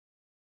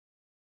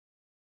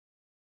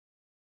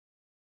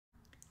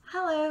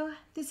Hello,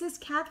 this is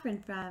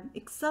Catherine from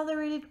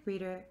Accelerated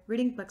Reader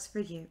Reading Books for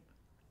You.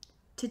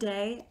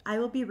 Today I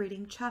will be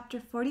reading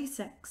Chapter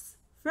 46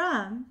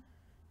 from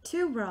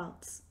Two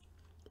Worlds,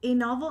 a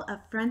novel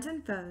of friends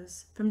and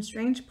foes from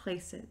strange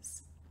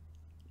places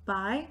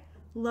by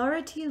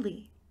Laura T.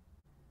 Lee.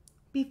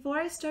 Before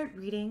I start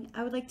reading,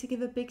 I would like to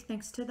give a big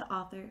thanks to the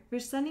author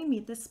for sending me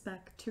this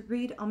book to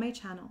read on my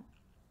channel.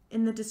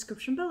 In the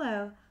description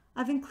below,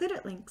 I've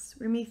included links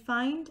where you may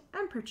find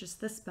and purchase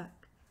this book.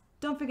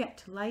 Don't forget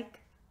to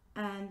like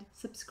and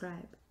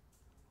subscribe.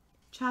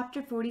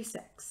 Chapter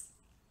 46.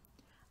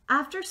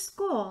 After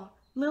school,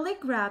 Lily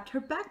grabbed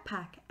her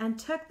backpack and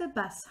took the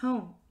bus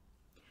home.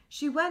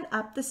 She went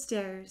up the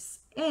stairs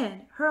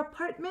in her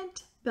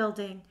apartment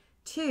building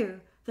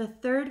to the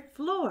third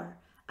floor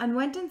and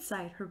went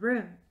inside her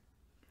room.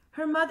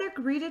 Her mother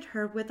greeted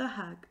her with a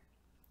hug.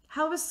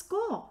 "How was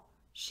school?"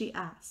 she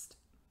asked.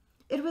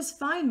 "It was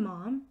fine,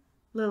 Mom,"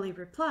 Lily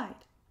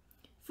replied.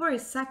 For a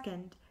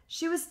second,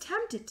 she was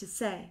tempted to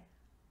say,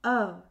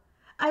 "Oh,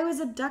 I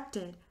was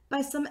abducted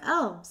by some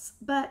elves,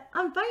 but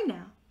I'm fine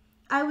now.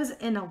 I was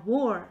in a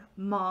war,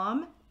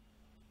 Mom."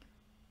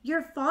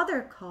 "Your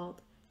father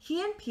called.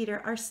 He and Peter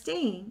are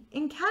staying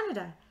in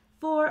Canada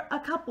for a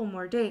couple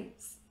more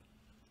days,"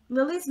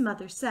 Lily's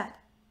mother said.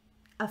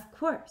 Of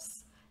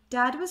course,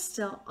 Dad was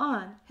still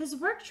on his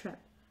work trip,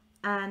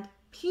 and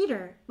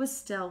Peter was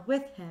still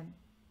with him.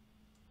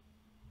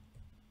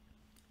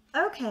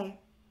 "Okay.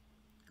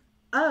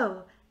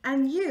 Oh,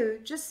 and you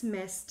just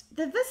missed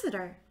the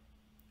visitor."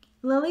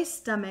 Lily's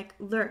stomach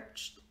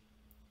lurched.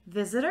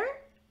 "Visitor?"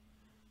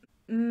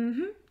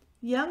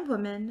 Young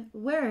woman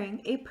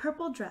wearing a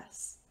purple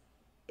dress.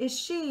 "Is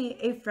she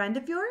a friend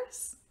of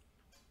yours?"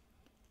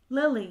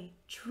 Lily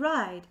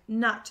tried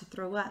not to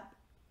throw up.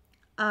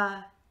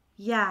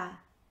 Yeah,"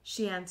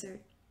 she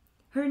answered.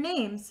 "Her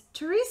name's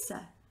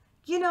Teresa.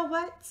 You know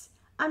what?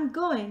 I'm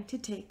going to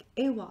take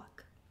a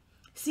walk.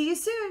 See you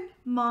soon,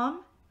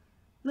 Mom."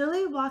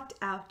 Lily walked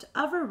out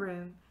of her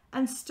room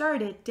and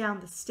started down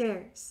the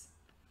stairs.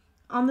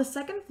 On the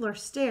second floor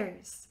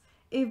stairs,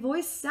 a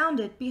voice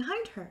sounded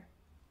behind her.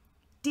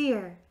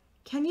 "Dear,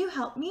 can you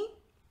help me?"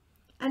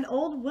 An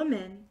old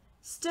woman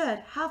stood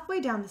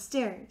halfway down the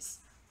stairs,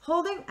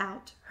 holding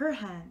out her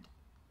hand.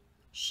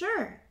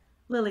 "Sure,"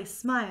 Lily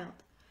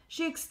smiled.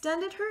 She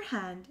extended her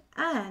hand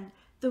and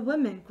the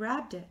woman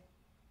grabbed it.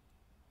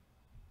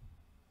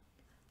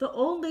 The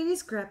old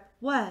lady's grip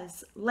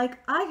was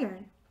like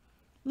iron.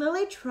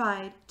 Lily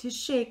tried to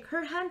shake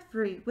her hand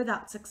free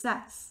without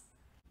success.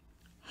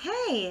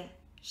 "Hey,"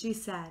 she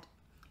said,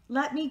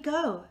 "let me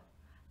go."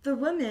 The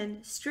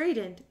woman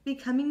straightened,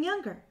 becoming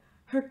younger,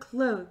 her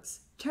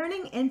clothes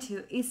turning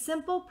into a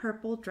simple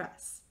purple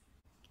dress.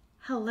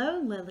 "Hello,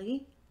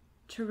 Lily,"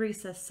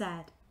 Teresa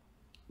said.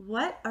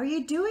 "What are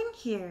you doing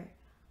here?"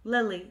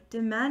 Lily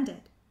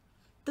demanded.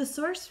 The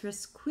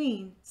sorceress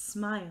queen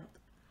smiled.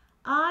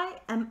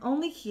 "I am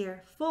only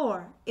here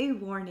for a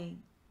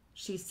warning,"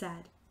 she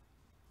said.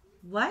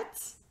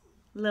 "What?"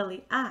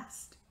 Lily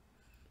asked.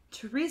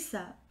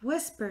 Teresa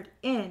whispered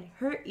in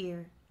her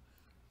ear,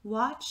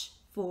 "Watch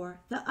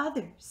for the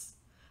others.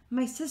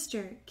 My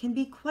sister can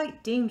be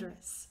quite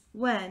dangerous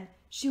when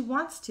she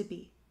wants to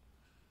be."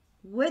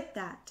 With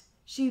that,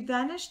 she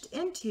vanished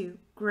into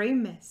gray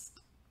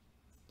mist.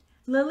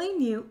 Lily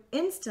knew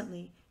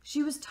instantly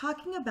she was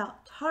talking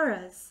about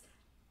Tara's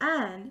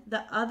and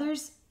the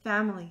others'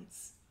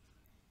 families.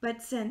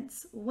 But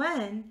since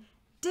when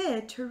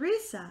did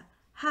Teresa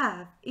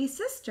have a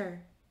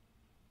sister?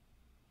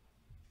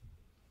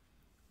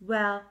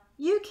 "Well,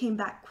 you came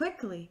back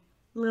quickly,"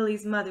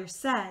 Lily's mother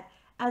said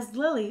as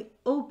Lily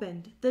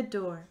opened the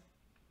door.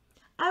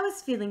 "I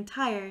was feeling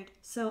tired,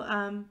 so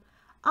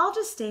I'll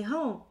just stay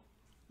home,"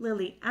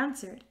 Lily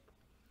answered.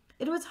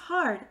 It was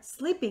hard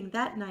sleeping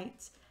that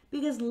night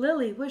because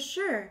Lily was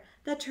sure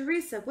that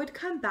Teresa would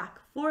come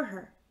back for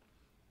her.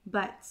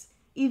 But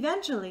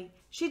eventually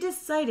she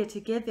decided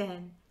to give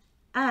in,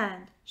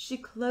 and she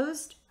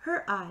closed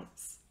her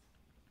eyes.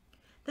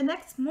 The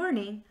next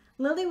morning,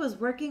 Lily was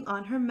working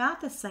on her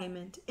math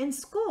assignment in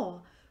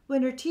school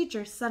when her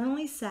teacher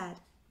suddenly said,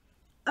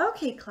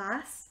 "Okay,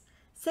 class,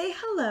 say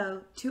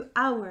hello to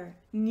our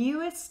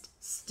newest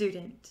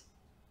student."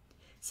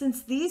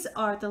 Since these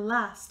are the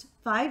last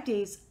 5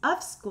 days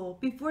of school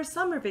before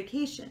summer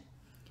vacation,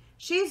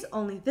 she's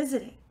only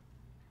visiting,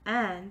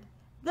 and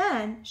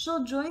then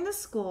she'll join the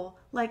school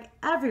like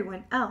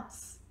everyone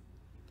else.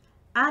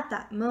 At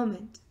that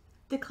moment,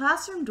 the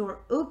classroom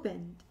door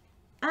opened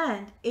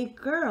and a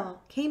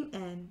girl came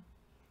in.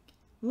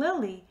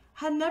 Lily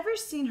had never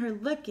seen her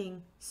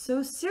looking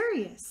so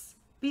serious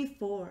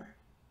before.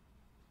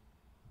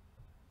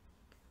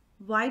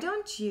 "Why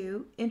don't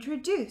you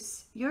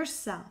introduce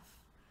yourself?"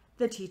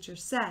 the teacher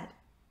said.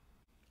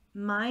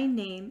 "My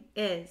name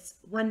is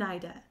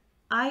Juanita.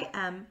 I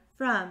am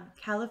from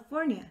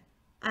California,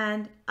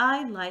 and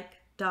I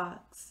like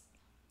dogs,"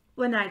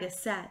 Juanita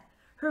said.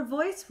 Her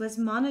voice was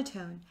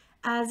monotone,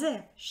 as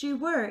if she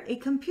were a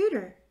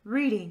computer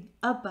reading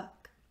a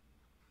book.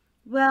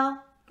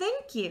 "Well,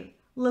 thank you,"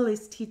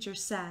 Lily's teacher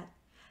said.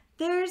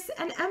 There's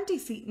an empty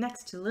seat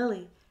next to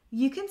Lily.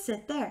 You can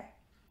sit there.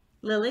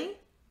 Lily,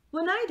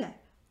 Juanita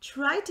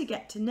tried to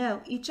get to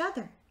know each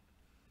other.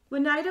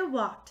 Juanita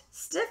walked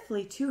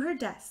stiffly to her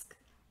desk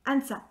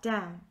and sat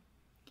down.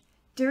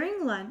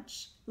 During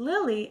lunch,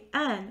 Lily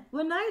and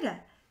Juanita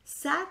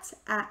sat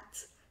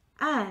at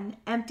an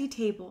empty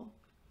table.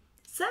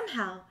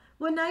 Somehow,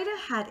 Juanita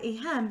had a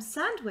ham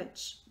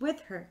sandwich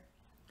with her.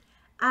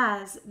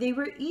 As they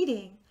were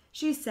eating,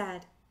 she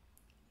said,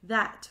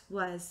 "That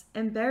was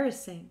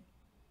embarrassing."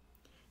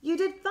 "You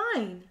did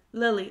fine,"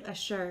 Lily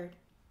assured.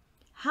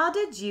 "How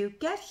did you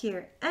get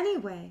here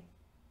anyway?"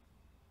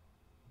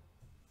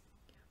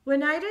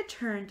 Juanita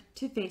turned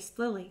to face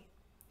Lily.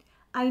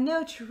 "I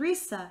know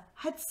Teresa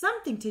had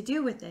something to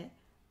do with it,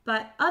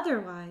 but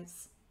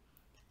otherwise,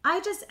 I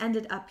just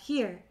ended up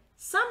here,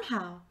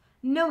 somehow,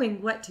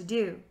 knowing what to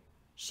do,"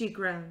 she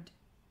groaned.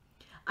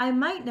 "I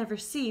might never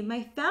see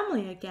my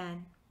family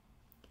again.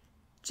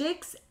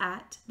 Jake's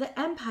at the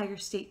Empire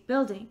State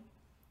Building.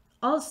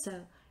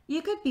 Also,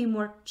 you could be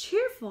more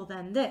cheerful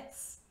than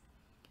this."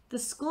 The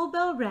school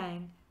bell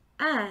rang,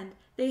 and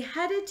they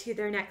headed to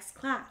their next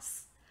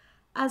class.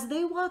 As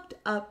they walked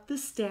up the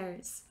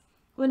stairs,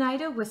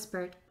 Juanita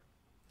whispered,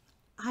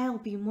 "I'll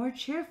be more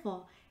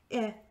cheerful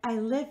if I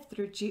live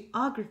through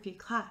geography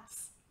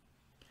class."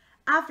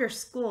 After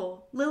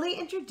school, Lily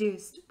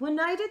introduced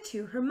Juanita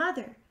to her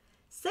mother,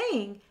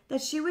 saying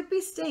that she would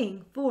be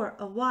staying for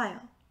a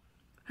while.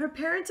 "Her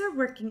parents are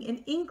working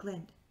in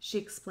England," she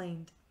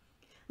explained.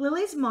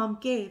 Lily's mom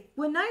gave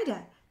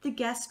Juanita the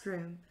guest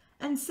room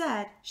and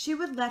said she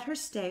would let her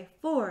stay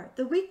for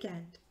the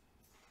weekend.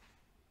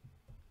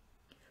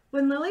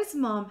 When Lily's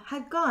mom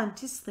had gone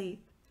to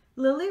sleep,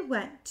 Lily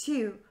went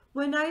to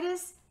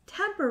Juanita's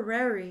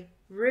temporary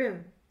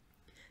room.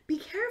 "Be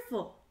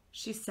careful,"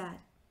 she said.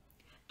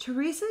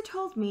 "Teresa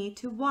told me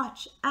to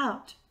watch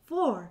out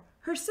for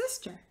her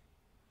sister."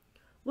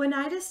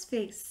 Juanita's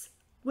face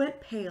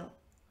went pale.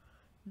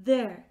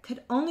 There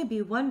could only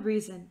be one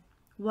reason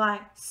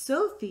why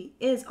Sophie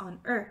is on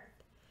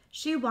Earth.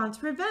 She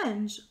wants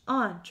revenge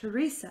on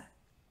Teresa.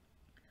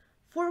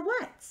 For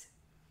what?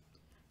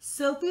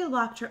 Sophie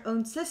locked her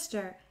own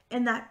sister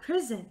in that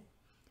prison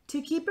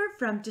to keep her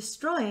from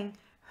destroying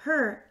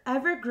her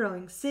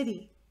ever-growing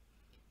city.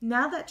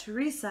 Now that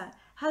Teresa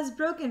has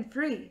broken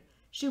free,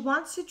 she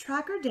wants to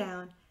track her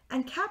down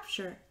and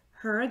capture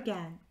her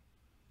again.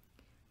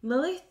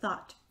 Lily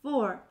thought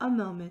for a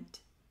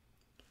moment.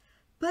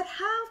 "But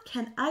how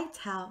can I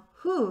tell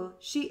who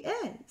she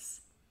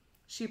is?"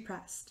 she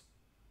pressed.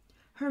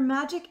 "Her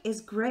magic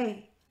is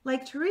gray,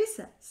 like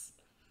Teresa's.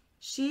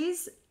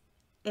 She's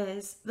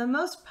is the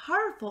most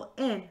powerful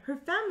in her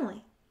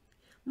family,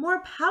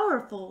 more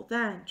powerful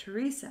than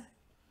Teresa.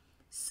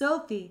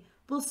 Sophie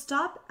will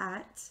stop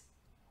at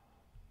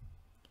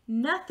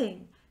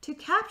nothing to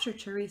capture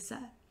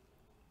Teresa,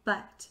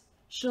 but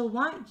she'll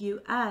want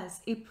you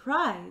as a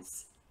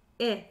prize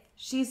if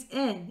she's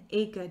in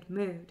a good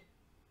mood."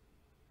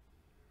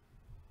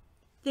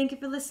 Thank you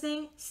for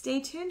listening. Stay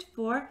tuned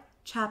for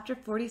Chapter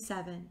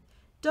 47.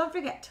 Don't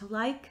forget to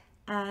like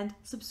and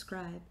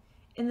subscribe.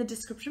 In the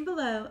description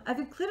below, I've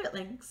included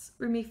links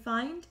where you may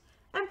find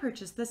and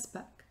purchase this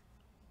book.